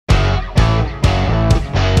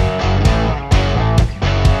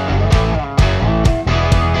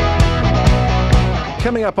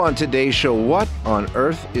Coming up on today's show, what on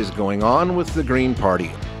earth is going on with the Green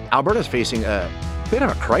Party? Alberta's facing a bit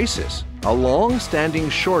of a crisis. A long-standing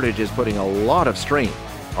shortage is putting a lot of strain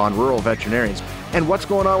on rural veterinarians. And what's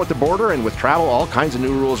going on with the border and with travel, all kinds of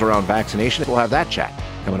new rules around vaccination. We'll have that chat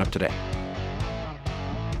coming up today.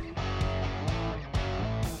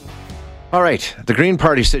 All right, the Green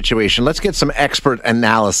Party situation. Let's get some expert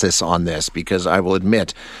analysis on this because I will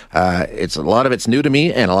admit a lot of it's new to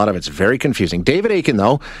me and a lot of it's very confusing. David Akin,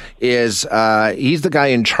 though, is he's the guy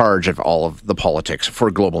in charge of all of the politics for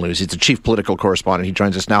Global News. He's the chief political correspondent. He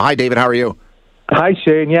joins us now. Hi, David. How are you? Hi,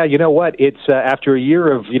 Shane. Yeah, you know what? It's after a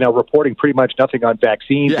year of, reporting pretty much nothing on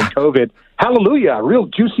vaccines and COVID. Hallelujah. A real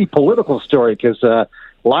juicy political story because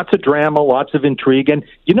lots of drama, lots of intrigue. And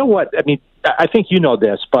you know what? I mean, I think you know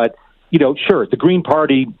this, but sure, the Green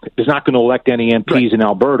Party is not going to elect any MPs in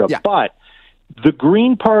Alberta, but the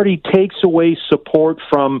Green Party takes away support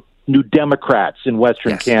from New Democrats in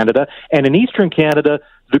Western Canada, and in Eastern Canada,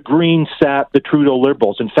 the Greens sat the Trudeau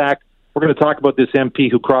Liberals. In fact, we're going to talk about this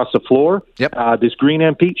MP who crossed the floor, this Green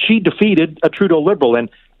MP. She defeated a Trudeau Liberal, and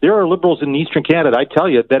there are Liberals in Eastern Canada, I tell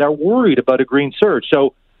you, that are worried about a Green surge.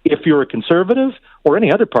 So if you're a Conservative or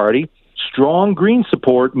any other party, strong Green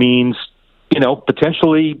support means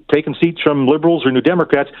potentially taking seats from Liberals or New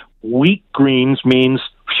Democrats. Weak Greens means,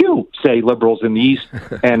 say Liberals in the East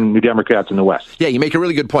and New Democrats in the West. Yeah, you make a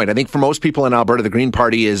really good point. I think for most people in Alberta, the Green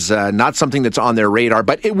Party is not something that's on their radar,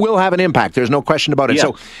 but it will have an impact. There's no question about it.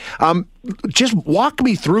 Yes. So just walk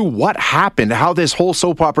me through what happened, how this whole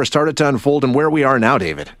soap opera started to unfold, and where we are now,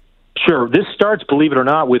 David. Sure. This starts, believe it or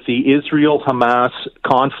not, with the Israel-Hamas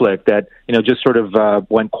conflict that, just sort of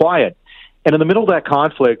went quiet. And in the middle of that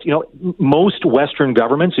conflict, most Western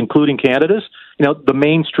governments, including Canada's, the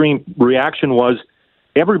mainstream reaction was,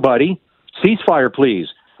 everybody, ceasefire, please.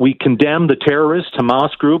 We condemn the terrorist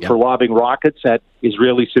Hamas group for lobbing rockets at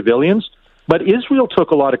Israeli civilians. But Israel took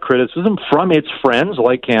a lot of criticism from its friends,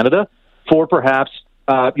 like Canada, for perhaps,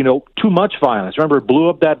 too much violence. Remember, it blew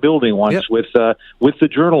up that building once with the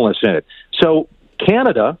journalists in it. So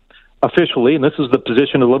Canada, officially, and this is the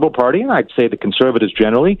position of the Liberal Party, and I'd say the Conservatives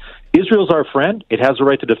generally, Israel's our friend. It has a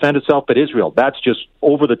right to defend itself, but Israel, that's just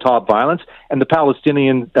over-the-top violence. And the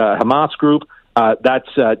Palestinian Hamas group, that's,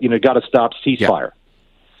 got to stop ceasefire.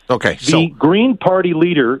 Yeah. Okay. The Green Party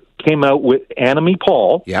leader came out with, Annamie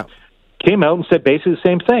Paul, came out and said basically the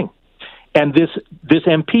same thing. And this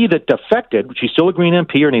MP that defected, she's still a Green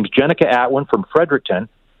MP, her name's Jenica Atwin from Fredericton,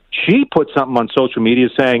 she put something on social media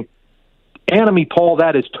saying, Annamie Paul,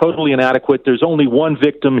 that is totally inadequate. There's only one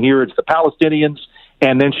victim here. It's the Palestinians.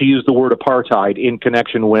 And then she used the word apartheid in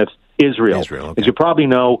connection with Israel. Okay. As you probably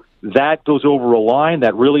know, that goes over a line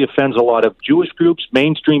that really offends a lot of Jewish groups,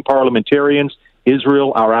 mainstream parliamentarians.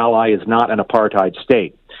 Israel, our ally, is not an apartheid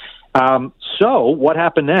state. So what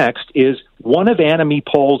happened next is one of Annamie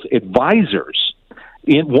Paul's advisors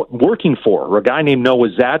working for her, a guy named Noah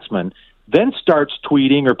Zatzman, then starts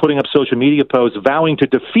tweeting or putting up social media posts vowing to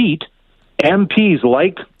defeat MPs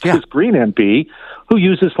like this Green MP who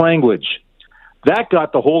use this language. That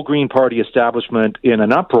got the whole Green Party establishment in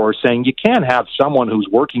an uproar, saying you can't have someone who's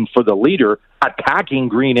working for the leader attacking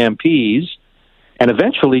Green MPs. And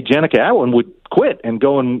eventually, Jenica Atwin would quit and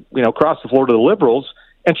go and cross the floor to the Liberals.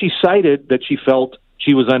 And she cited that she felt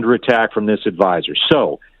she was under attack from this advisor.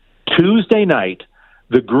 So Tuesday night,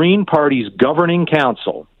 the Green Party's governing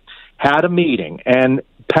council had a meeting and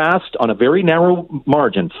passed on a very narrow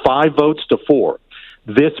margin, 5 votes to 4.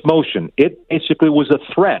 This motion, it basically was a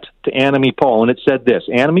threat to Annamie Paul, and it said this: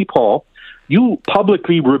 Annamie Paul, you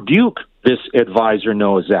publicly rebuke this advisor,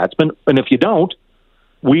 Noah Zatzman, and if you don't,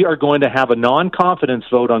 we are going to have a non-confidence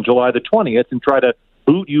vote on July the 20th and try to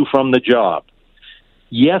boot you from the job.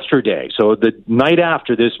 Yesterday, so the night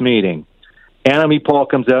after this meeting, Annamie Paul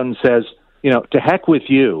comes out and says, to heck with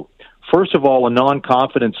you. First of all, a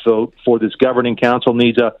non-confidence vote for this governing council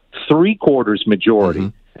needs a 3/4 majority.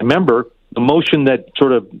 Mm-hmm. Remember, the motion that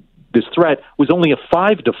sort of this threat was only a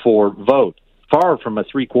 5-4 vote, far from a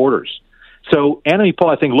 3/4. So Annamie Paul,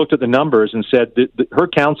 I think, looked at the numbers and said that her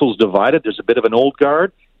council's divided. There's a bit of an old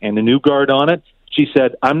guard and a new guard on it. She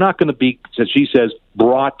said, I'm not going to be, as she says,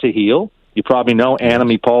 brought to heel. You probably know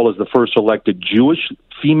Annamie Paul is the first elected Jewish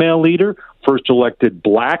female leader, first elected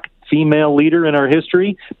black female leader in our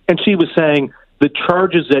history. And she was saying the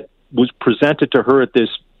charges that was presented to her at this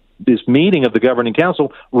meeting of the governing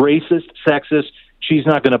council, racist, sexist, she's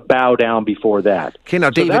not going to bow down before that. Okay, now,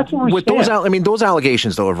 David, with those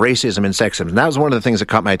allegations, though, of racism and sexism, that was one of the things that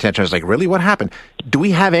caught my attention. I was like, really, what happened? Do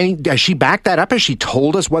we have any, has she backed that up? Has she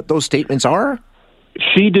told us what those statements are?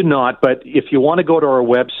 She did not, but if you want to go to our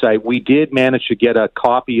website, we did manage to get a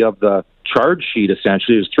copy of the charge sheet,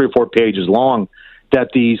 essentially. It was 3 or 4 pages long,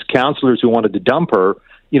 that these counselors who wanted to dump her,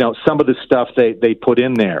 some of the stuff they put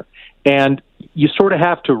in there. And you sort of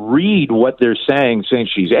have to read what they're saying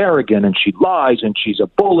she's arrogant and she lies and she's a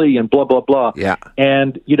bully and blah, blah, blah. Yeah.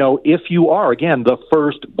 And, if you are, again, the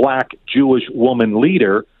first black Jewish woman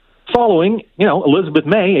leader, following, Elizabeth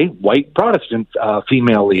May, a white Protestant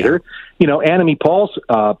female leader, Annamie Paul's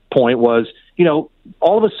point was,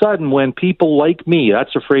 all of a sudden when people like me,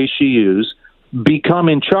 that's a phrase she used, become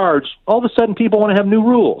in charge, all of a sudden people want to have new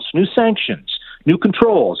rules, new sanctions, new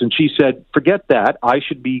controls. And she said, forget that. I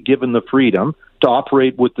should be given the freedom to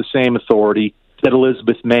operate with the same authority that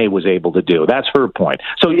Elizabeth May was able to do. That's her point.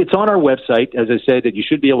 So it's on our website, as I said, that you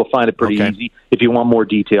should be able to find it pretty easy if you want more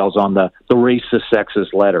details on the racist,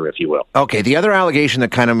 sexist letter, if you will. Okay, the other allegation that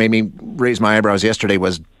kind of made me raise my eyebrows yesterday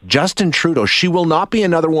was Justin Trudeau. She will not be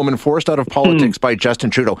another woman forced out of politics by Justin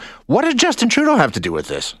Trudeau. What does Justin Trudeau have to do with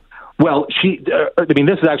this? Well, this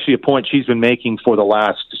is actually a point she's been making for the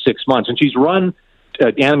last 6 months. And she's run,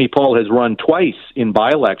 Annamie Paul has run twice in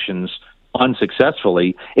by-elections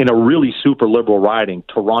unsuccessfully in a really super liberal riding,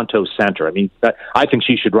 Toronto Centre. I think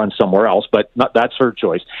she should run somewhere else, but that's her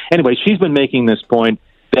choice. Anyway, she's been making this point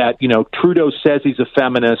that, Trudeau says he's a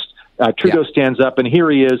feminist. Trudeau stands up, and here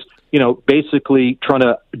he is, basically trying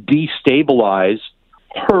to destabilize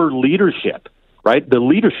her leadership, right? The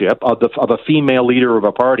leadership of a female leader of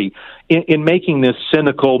a party in making this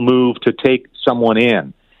cynical move to take someone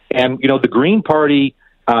in. And, the Green Party,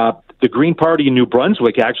 the Green Party in New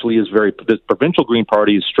Brunswick actually is the provincial Green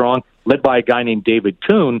Party is strong, led by a guy named David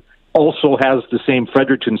Kuhn, also has the same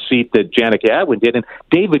Fredericton seat that Janica Atwin did. And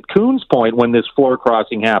David Kuhn's point when this floor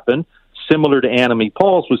crossing happened, similar to Annamie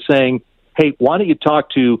Paul's, was saying, hey, why don't you talk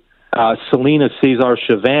to Selena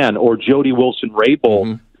Cesar-Chavannes or Jody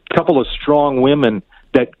Wilson-Raybould, a couple of strong women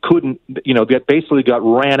that couldn't, that basically got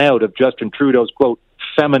ran out of Justin Trudeau's, quote,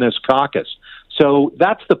 feminist caucus. So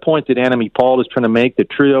that's the point that Annamie Paul is trying to make, that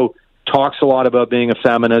Trudeau talks a lot about being a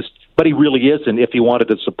feminist, but he really isn't if he wanted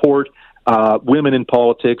to support women in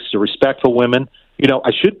politics, to respect for women.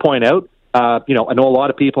 I should point out, I know a lot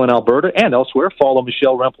of people in Alberta and elsewhere follow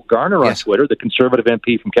Michelle Rempel-Garner on Twitter, the Conservative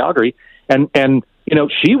MP from Calgary, and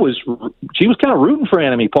she was kind of rooting for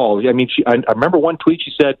Annamie Paul. I remember one tweet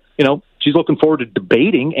she said, she's looking forward to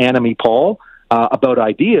debating Annamie Paul about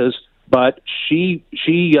ideas. But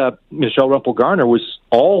Michelle Rempel-Garner, was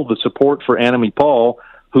all the support for Annamie Paul,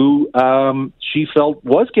 who she felt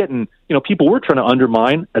was getting, people were trying to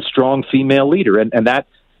undermine a strong female leader, and that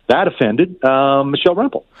offended Michelle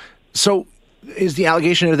Rempel. So is the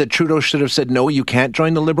allegation that Trudeau should have said, no, you can't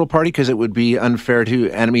join the Liberal Party because it would be unfair to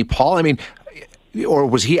Annamie Paul? Or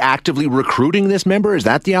was he actively recruiting this member? Is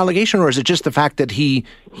that the allegation, or is it just the fact that he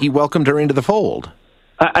welcomed her into the fold?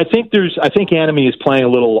 I think Annamie is playing a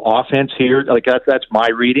little offense here. Like that's my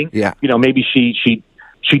reading. Yeah. Maybe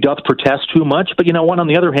she doth protest too much, but on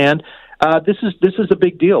the other hand, this is a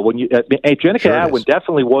big deal. When Janica Atwin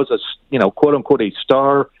definitely was a quote unquote a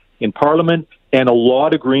star in Parliament, and a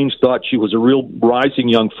lot of Greens thought she was a real rising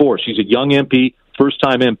young force. She's a young MP, first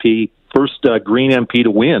time MP, first Green MP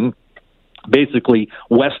to win, basically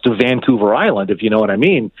west of Vancouver Island, if you know what I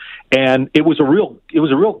mean. And it was a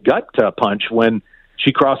real gut punch when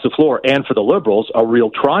she crossed the floor, and for the Liberals, a real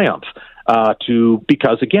triumph.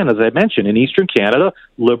 Because again, as I mentioned, in Eastern Canada,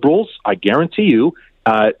 Liberals, I guarantee you,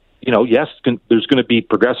 yes, there's going to be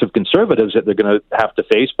progressive Conservatives that they're going to have to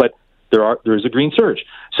face, but there is a green surge.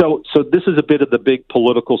 So this is a bit of the big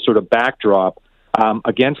political sort of backdrop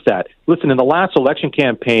against that. Listen, in the last election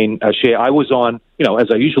campaign, Shay, I was on, as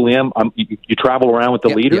I usually am. You travel around with the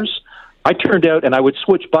leaders. Yep. I turned out and I would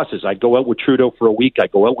switch buses. I'd go out with Trudeau for a week.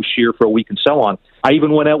 I'd go out with Scheer for a week, and so on. I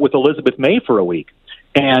even went out with Elizabeth May for a week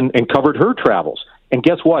and covered her travels. And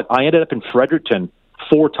guess what? I ended up in Fredericton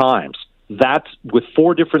 4 times. That's with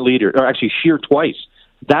 4 different leaders, or actually Scheer twice.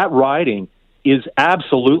 That riding is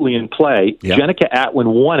absolutely in play. Yep. Janica Atwin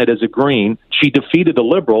won it as a Green. She defeated a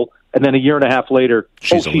Liberal, and then a year and a half later,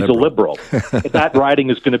 she's a liberal. That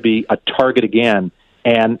riding is going to be a target again.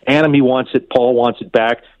 And Annamie wants it. Paul wants it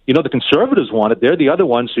back. The Conservatives want it. They're the other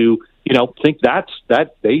ones who, think that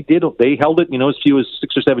they held it, as few as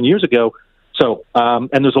 6 or 7 years ago. So,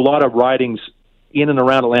 and there's a lot of ridings in and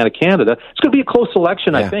around Atlantic Canada. It's going to be a close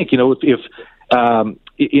election, I think. If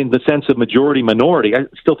in the sense of majority-minority, I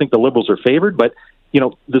still think the Liberals are favored, but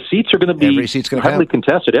the seats are going to be heavily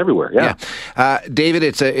contested everywhere. Yeah, David,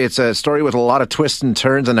 it's a story with a lot of twists and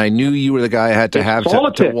turns, and I knew you were the guy I had to have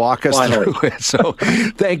to walk us through it. So,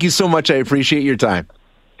 thank you so much. I appreciate your time.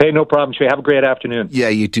 Hey, no problem, Shay. Have a great afternoon. Yeah,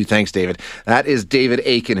 you too. Thanks, David. That is David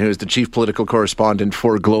Akin, who is the chief political correspondent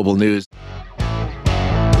for Global News.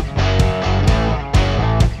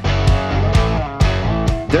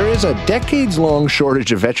 There is a decades-long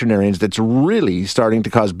shortage of veterinarians that's really starting to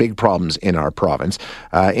cause big problems in our province.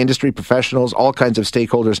 Industry professionals, all kinds of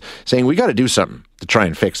stakeholders saying we got to do something to try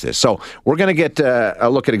and fix this. So we're going to get a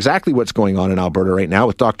look at exactly what's going on in Alberta right now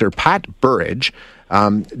with Dr. Pat Burridge.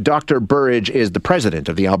 Dr. Burridge is the president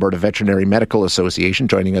of the Alberta Veterinary Medical Association,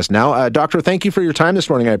 joining us now. Doctor, thank you for your time this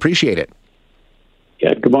morning. I appreciate it.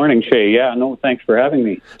 Yeah, good morning, Shay. Yeah, no, thanks for having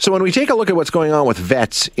me. So when we take a look at what's going on with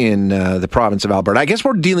vets in the province of Alberta, I guess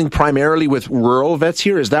we're dealing primarily with rural vets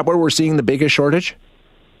here. Is that where we're seeing the biggest shortage?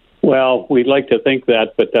 Well, we'd like to think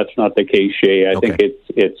that, but that's not the case, Shay. I think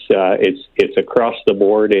it's across the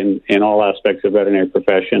board in all aspects of veterinary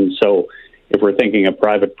profession. So if we're thinking of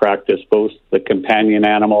private practice, both the companion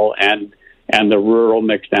animal and the rural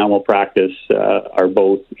mixed animal practice are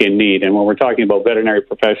both in need. And when we're talking about veterinary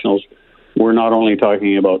professionals, we're not only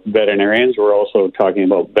talking about veterinarians, we're also talking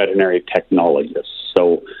about veterinary technologists.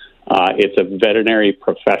 So it's a veterinary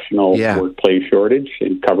professional workplace shortage.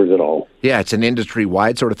 It covers it all. Yeah, it's an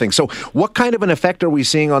industry-wide sort of thing. So what kind of an effect are we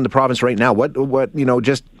seeing on the province right now? What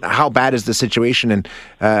just how bad is the situation, and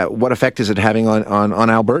what effect is it having on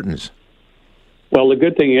Albertans? Well, the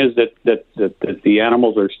good thing is that the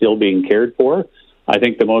animals are still being cared for. I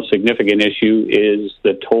think the most significant issue is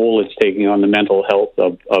the toll it's taking on the mental health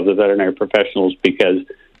of the veterinary professionals, because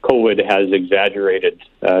COVID has exaggerated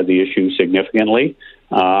the issue significantly.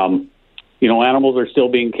 Animals are still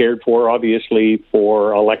being cared for. Obviously,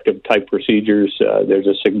 for elective type procedures, there's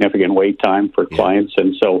a significant wait time for clients,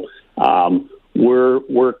 and so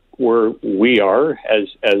we are,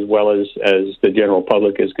 as well as the general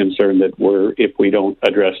public is concerned, that if we don't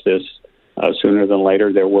address this sooner than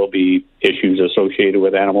later, there will be issues associated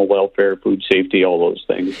with animal welfare, food safety, all those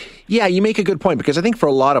things. Yeah, you make a good point, because I think for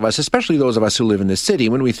a lot of us, especially those of us who live in the city,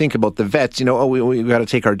 when we think about the vets, we got to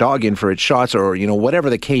take our dog in for its shots, or, whatever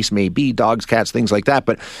the case may be, dogs, cats, things like that.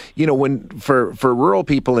 But, when for rural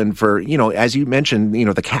people and for, as you mentioned,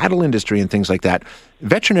 the cattle industry and things like that,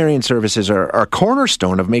 veterinarian services are a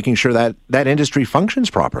cornerstone of making sure that industry functions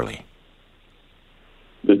properly.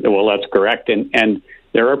 Well, that's correct. And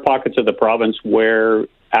there are pockets of the province where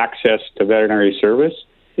access to veterinary service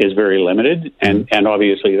is very limited, and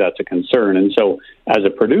obviously that's a concern. And so, as a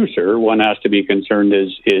producer, one has to be concerned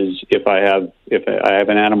is if I have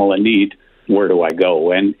an animal in need, where do I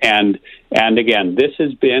go? And again, this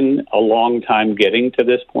has been a long time getting to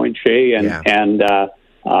this point, Shay,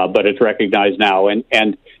 but it's recognized now,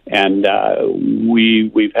 and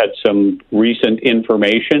we've had some recent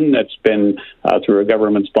information that's been through a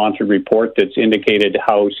government-sponsored report that's indicated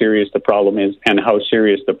how serious the problem is and how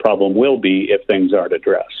serious the problem will be if things aren't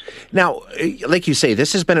addressed. Now, like you say,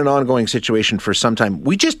 this has been an ongoing situation for some time.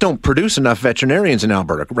 We just don't produce enough veterinarians in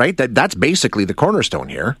Alberta, right? That's basically the cornerstone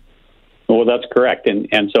here. Well, that's correct,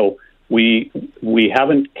 and so we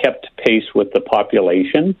haven't kept pace with the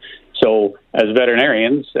population. So, as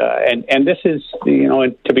veterinarians, and this is,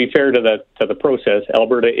 to be fair to the process,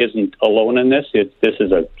 Alberta isn't alone in this. This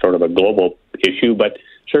is a sort of a global issue, but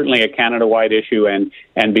certainly a Canada-wide issue. And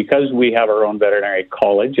because we have our own veterinary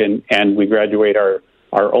college and we graduate our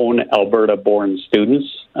own Alberta-born students,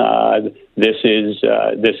 this is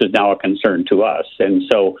now a concern to us. And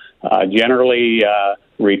so, generally,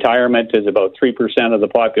 retirement is about 3% of the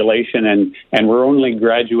population, and we're only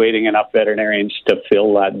graduating enough veterinarians to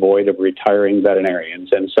fill that void of retiring veterinarians.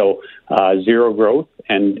 And so zero growth,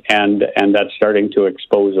 and that's starting to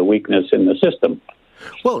expose a weakness in the system.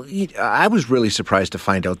 Well, I was really surprised to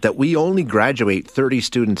find out that we only graduate 30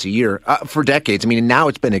 students a year for decades. I mean, now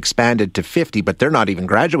it's been expanded to 50, but they're not even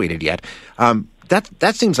graduated yet.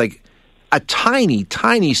 That seems like a tiny,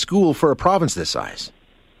 tiny school for a province this size.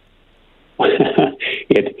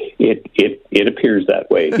 It appears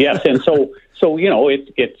that way. Yes, and so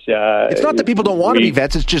it's not that people don't want to be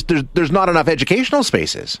vets. It's just there's not enough educational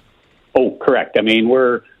spaces. Oh, correct. I mean,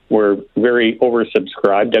 we're very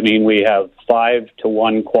oversubscribed. I mean, we have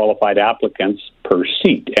 5-to-1 qualified applicants per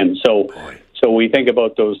seat, and so we think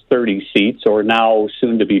about those 30 seats, or now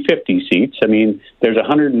soon to be 50 seats. I mean, there's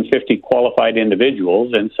 150 qualified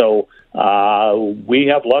individuals, and so we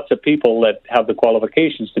have lots of people that have the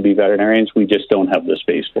qualifications to be veterinarians. We just don't have the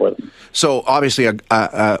space for them. So obviously,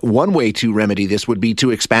 one way to remedy this would be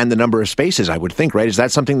to expand the number of spaces, I would think, right? Is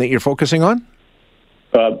that something that you're focusing on?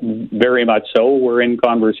 Very much so. We're in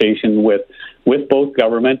conversation with both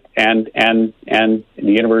government and the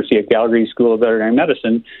University of Calgary School of Veterinary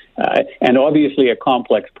Medicine, and obviously a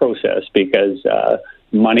complex process, because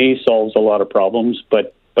money solves a lot of problems,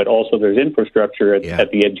 but but also there's infrastructure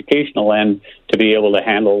at the educational end to be able to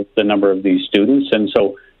handle the number of these students. And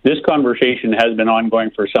so this conversation has been ongoing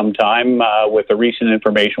for some time. With the recent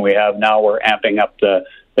information we have now, we're amping up the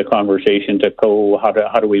conversation to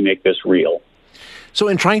how do we make this real? So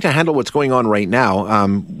in trying to handle what's going on right now,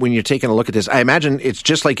 when you're taking a look at this, I imagine it's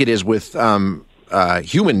just like it is with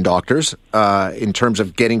human doctors in terms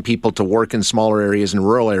of getting people to work in smaller areas and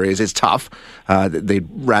rural areas. It's tough. They'd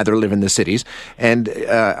rather live in the cities. And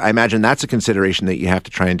I imagine that's a consideration that you have to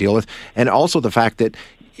try and deal with. And also the fact that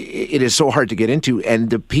it is so hard to get into, and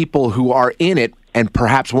the people who are in it and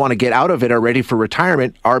perhaps want to get out of it, are ready for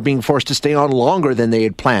retirement, are being forced to stay on longer than they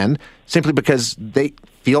had planned simply because they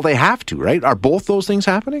feel they have to, right? Are both those things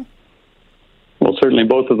happening? Well, certainly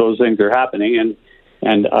both of those things are happening,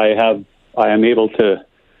 and I am able to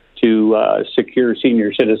secure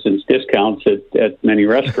senior citizens discounts at many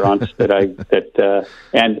restaurants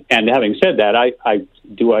and having said that,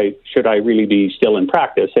 should I really be still in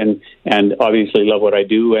practice and obviously love what I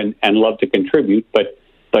do and love to contribute, but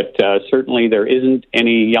certainly there isn't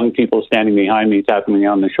any young people standing behind me tapping me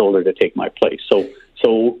on the shoulder to take my place. So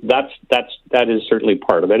that is certainly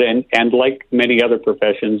part of it, and like many other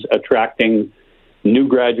professions, attracting new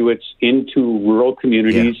graduates into rural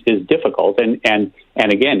communities is difficult, and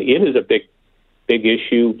again, it is a big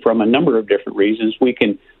issue from a number of different reasons.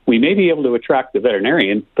 We may be able to attract the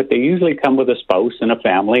veterinarian, but they usually come with a spouse and a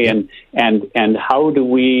family, and how do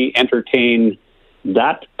we entertain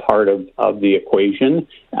that part of the equation?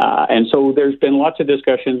 And so there's been lots of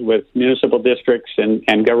discussions with municipal districts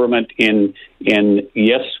and government in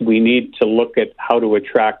yes, we need to look at how to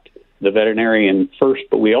attract the veterinarian first,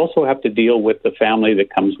 but we also have to deal with the family that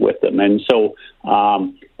comes with them. And so,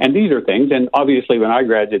 and these are things, and obviously when I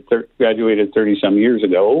graduated 30-some years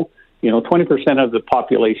ago, 20% of the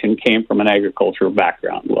population came from an agricultural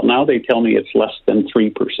background. Well, now they tell me it's less than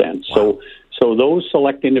 3%. Wow. So those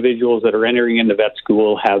select individuals that are entering into vet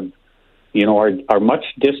school have, are much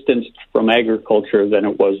distanced from agriculture than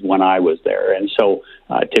it was when I was there. And so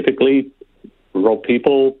typically rural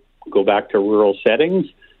people go back to rural settings,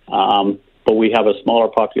 but we have a smaller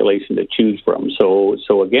population to choose from.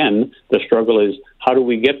 So again, the struggle is how do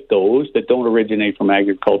we get those that don't originate from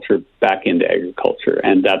agriculture back into agriculture?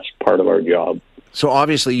 And that's part of our job. So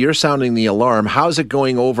obviously you're sounding the alarm. How's it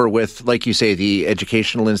going over with, like you say, the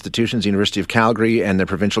educational institutions, the University of Calgary and the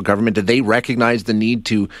provincial government? Did they recognize the need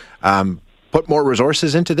to put more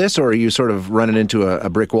resources into this, or are you sort of running into a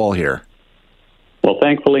brick wall here? Well,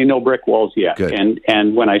 thankfully, no brick walls yet. Good.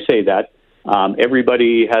 And when I say that,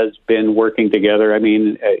 everybody has been working together. I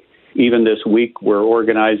mean, even this week, we're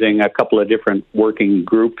organizing a couple of different working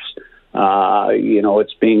groups.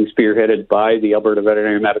 It's being spearheaded by the Alberta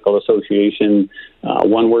Veterinary Medical Association,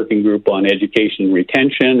 one working group on education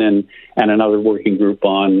retention, and another working group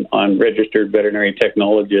on registered veterinary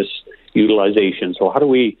technologists utilization. So how do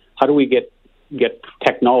we get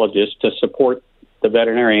technologists to support the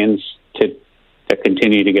veterinarians to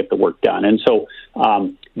continue to get the work done? And so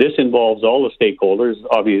this involves all the stakeholders,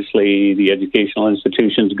 obviously the educational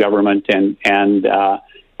institutions, government, and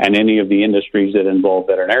any of the industries that involve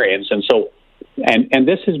veterinarians. And so, and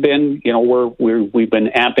this has been, we've been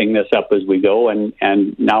amping this up as we go, and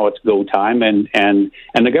now it's go time, and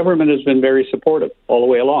the government has been very supportive all the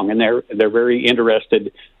way along, and they're very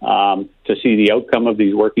interested to see the outcome of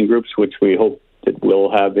these working groups, which we hope that we'll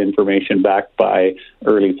have information back by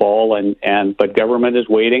early fall, but government is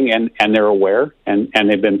waiting, and they're aware, and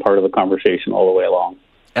they've been part of the conversation all the way along.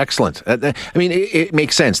 Excellent. I mean, it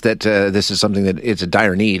makes sense that this is something that it's a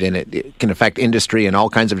dire need, and it can affect industry and all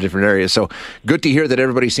kinds of different areas. So good to hear that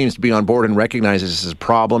everybody seems to be on board and recognizes this is a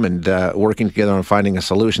problem and working together on finding a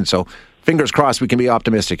solution. So fingers crossed we can be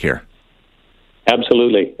optimistic here.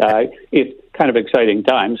 Absolutely. It's kind of exciting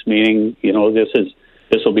times, meaning,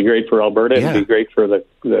 this will be great for Alberta. Yeah. It'll be great for the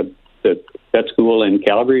vet school in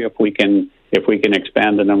Calgary if we can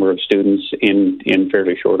expand the number of students in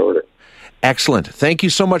fairly short order. Excellent. Thank you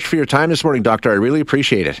so much for your time this morning, Doctor. I really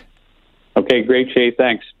appreciate it. Okay, great, Shay.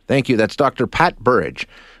 Thanks. Thank you. That's Dr. Pat Burridge,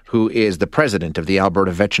 who is the president of the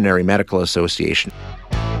Alberta Veterinary Medical Association.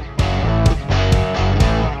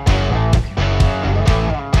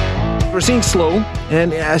 We're seeing slow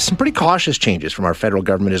and some pretty cautious changes from our federal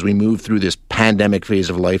government as we move through this pandemic phase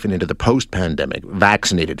of life and into the post-pandemic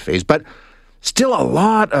vaccinated phase, but still a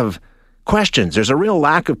lot of questions. There's a real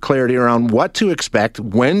lack of clarity around what to expect,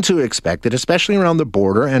 when to expect it, especially around the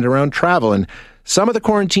border and around travel. And some of the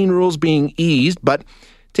quarantine rules being eased, but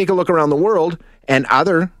take a look around the world, and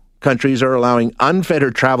other countries are allowing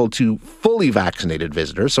unfettered travel to fully vaccinated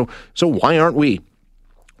visitors. So why aren't we?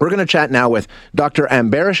 We're going to chat now with Dr.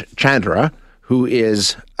 Ambarish Chandra, who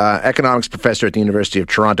is economics professor at the University of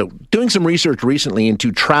Toronto, doing some research recently into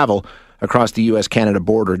travel across the U.S.-Canada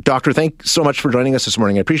border. Doctor, thanks so much for joining us this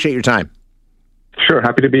morning. I appreciate your time. Sure,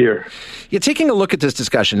 happy to be here. Yeah, taking a look at this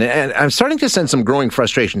discussion, and I'm starting to sense some growing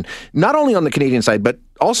frustration, not only on the Canadian side, but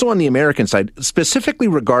also on the American side, specifically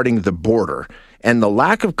regarding the border and the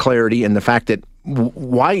lack of clarity and the fact that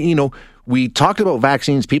why, we talked about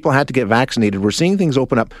vaccines, people had to get vaccinated, we're seeing things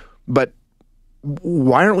open up, but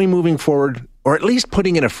why aren't we moving forward, or at least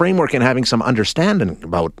putting in a framework and having some understanding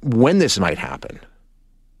about when this might happen?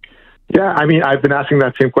 Yeah, I've been asking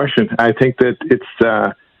that same question. I think that it's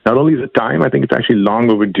not only the time, I think it's actually long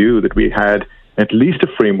overdue that we had at least a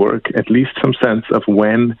framework, at least some sense of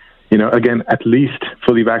when, again, at least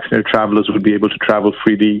fully vaccinated travelers would be able to travel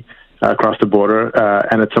freely across the border,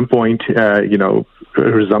 and at some point, a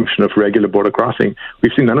resumption of regular border crossing.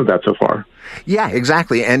 We've seen none of that so far. Yeah,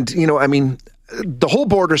 exactly. And, the whole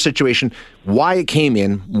border situation, why it came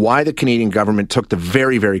in, why the Canadian government took the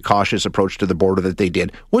very, very cautious approach to the border that they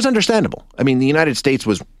did was understandable. The United States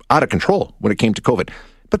was out of control when it came to COVID.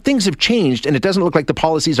 But things have changed, and it doesn't look like the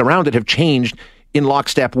policies around it have changed in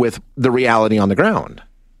lockstep with the reality on the ground.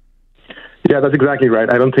 Yeah, that's exactly right.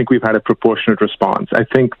 I don't think we've had a proportionate response. I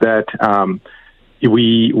think that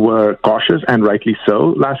we were cautious, and rightly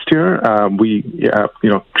so, last year. We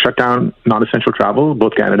shut down non-essential travel.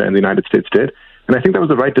 Both Canada and the United States did. And I think that was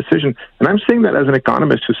the right decision. And I'm saying that as an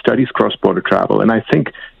economist who studies cross-border travel. And I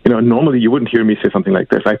think, normally you wouldn't hear me say something like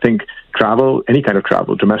this. I think travel, any kind of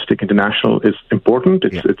travel, domestic, international, is important.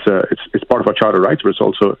 It's part of our charter rights, but it's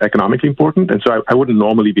also economically important. And so I wouldn't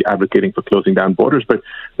normally be advocating for closing down borders. But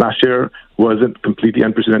last year was a completely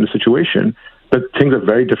unprecedented situation. But things are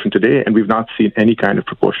very different today, and we've not seen any kind of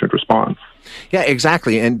proportionate response. Yeah,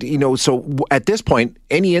 exactly. And, so at this point,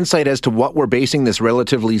 any insight as to what we're basing this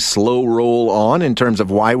relatively slow roll on in terms of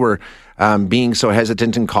why we're being so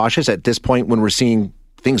hesitant and cautious at this point when we're seeing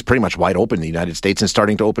things pretty much wide open in the United States and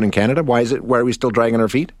starting to open in Canada? Why are we still dragging our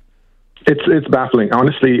feet? It's baffling.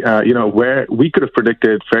 Honestly, where we could have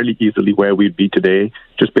predicted fairly easily where we'd be today,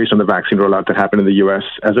 just based on the vaccine rollout that happened in the U.S.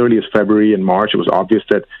 As early as February and March, it was obvious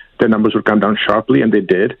that their numbers would come down sharply, and they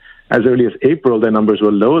did. As early as April, their numbers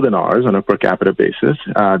were lower than ours on a per capita basis.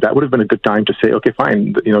 That would have been a good time to say, okay,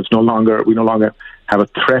 fine, we no longer have a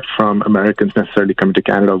threat from Americans necessarily coming to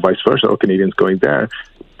Canada or vice versa, or Canadians going there.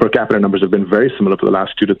 Per capita numbers have been very similar for the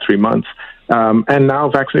last 2 to 3 months. And now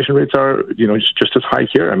vaccination rates are, just as high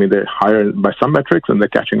here. They're higher by some metrics, and they're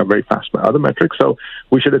catching up very fast by other metrics. So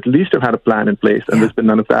we should at least have had a plan in place, and there's been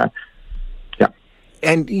none of that. Yeah.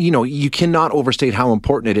 And, you cannot overstate how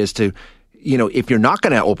important it is to, if you're not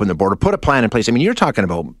going to open the border, put a plan in place. You're talking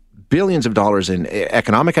about billions of dollars in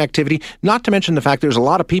economic activity, not to mention the fact there's a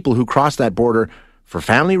lot of people who cross that border for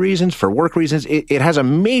family reasons, for work reasons. It has a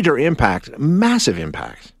major impact, massive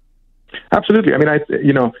impact. Absolutely.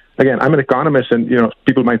 Again, I'm an economist, and,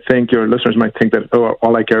 people might think, your listeners might think that,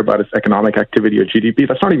 all I care about is economic activity or GDP.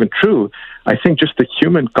 That's not even true. I think just the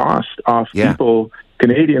human cost of people,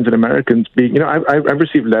 Canadians and Americans being, I've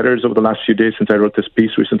received letters over the last few days since I wrote this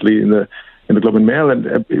piece recently in the Globe and Mail,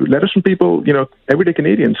 and letters from people, everyday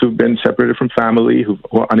Canadians who've been separated from family, who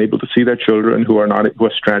are unable to see their children, who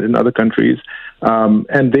are stranded in other countries,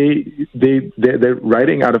 and they're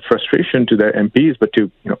writing out of frustration to their MPs, but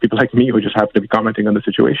to people like me who just happen to be commenting on the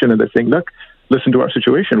situation, and they're saying, look, listen to our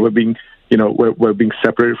situation. We're being we're being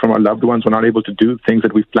separated from our loved ones. We're not able to do things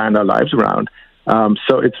that we've planned our lives around.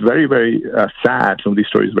 So it's very, very sad. Some of these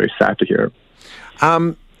stories are very sad to hear.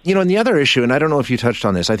 And the other issue, and I don't know if you touched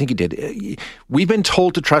on this, I think you did, we've been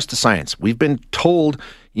told to trust the science. We've been told,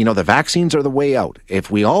 the vaccines are the way out. If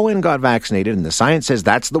we all went and got vaccinated and the science says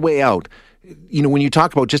that's the way out, when you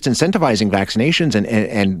talk about just incentivizing vaccinations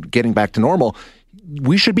and getting back to normal,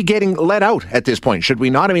 we should be getting let out at this point, should we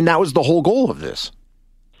not? That was the whole goal of this.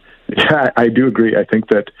 Yeah, I do agree. I think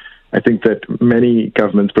that many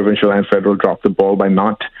governments, provincial and federal, dropped the ball by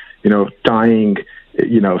not, tying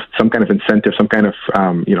some kind of incentive, some kind of,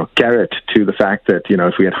 carrot to the fact that,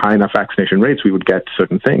 if we had high enough vaccination rates, we would get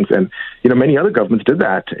certain things. And, many other governments did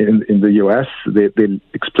that. In the U.S., they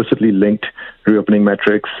explicitly linked reopening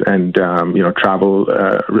metrics and, travel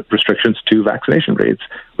restrictions to vaccination rates.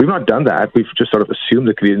 We've not done that. We've just sort of assumed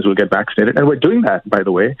that Canadians will get vaccinated. And we're doing that, by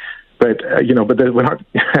the way. But, we're not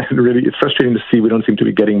really, it's frustrating to see we don't seem to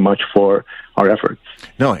be getting much for our efforts.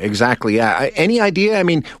 No, exactly. Yeah. Any idea?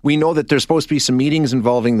 We know that there's supposed to be some meetings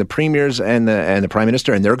involving the premiers and the prime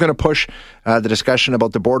minister, and they're going to push the discussion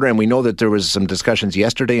about the border. And we know that there was some discussions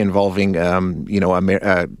yesterday involving,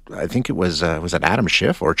 I think it was that Adam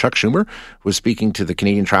Schiff or Chuck Schumer was speaking to the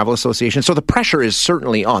Canadian Travel Association. So the pressure is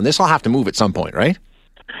certainly on. This will have to move at some point, right?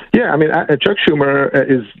 Yeah, I mean, Chuck Schumer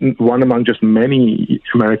is one among just many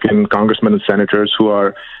American congressmen and senators who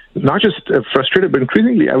are not just frustrated, but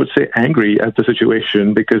increasingly, I would say, angry at the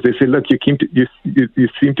situation because they say, "Look, you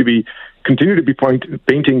seem to be continue to be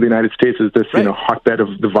painting the United States as this, hotbed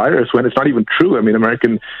of the virus when it's not even true. I mean,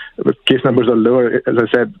 American case numbers are lower, as I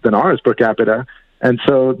said, than ours per capita." And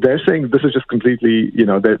so they're saying this is just completely,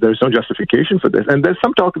 there's no justification for this. And there's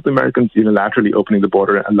some talk of the Americans unilaterally opening the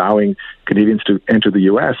border and allowing Canadians to enter the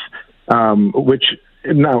U.S., which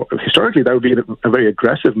now, historically, that would be a very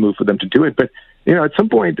aggressive move for them to do it. But, at some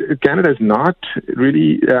point, Canada is not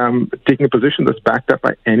really taking a position that's backed up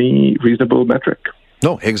by any reasonable metric.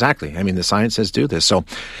 No, exactly. I mean, the science says do this. So,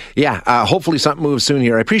 hopefully something moves soon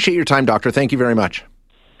here. I appreciate your time, Doctor. Thank you very much.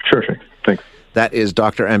 Sure. Thanks. That is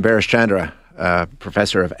Dr. Ambaresh Chandra,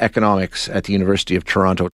 professor of economics at the University of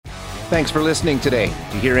Toronto. Thanks for listening today.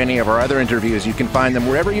 To hear any of our other interviews, you can find them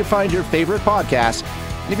wherever you find your favorite podcasts.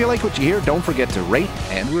 And if you like what you hear, don't forget to rate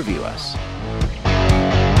and review us.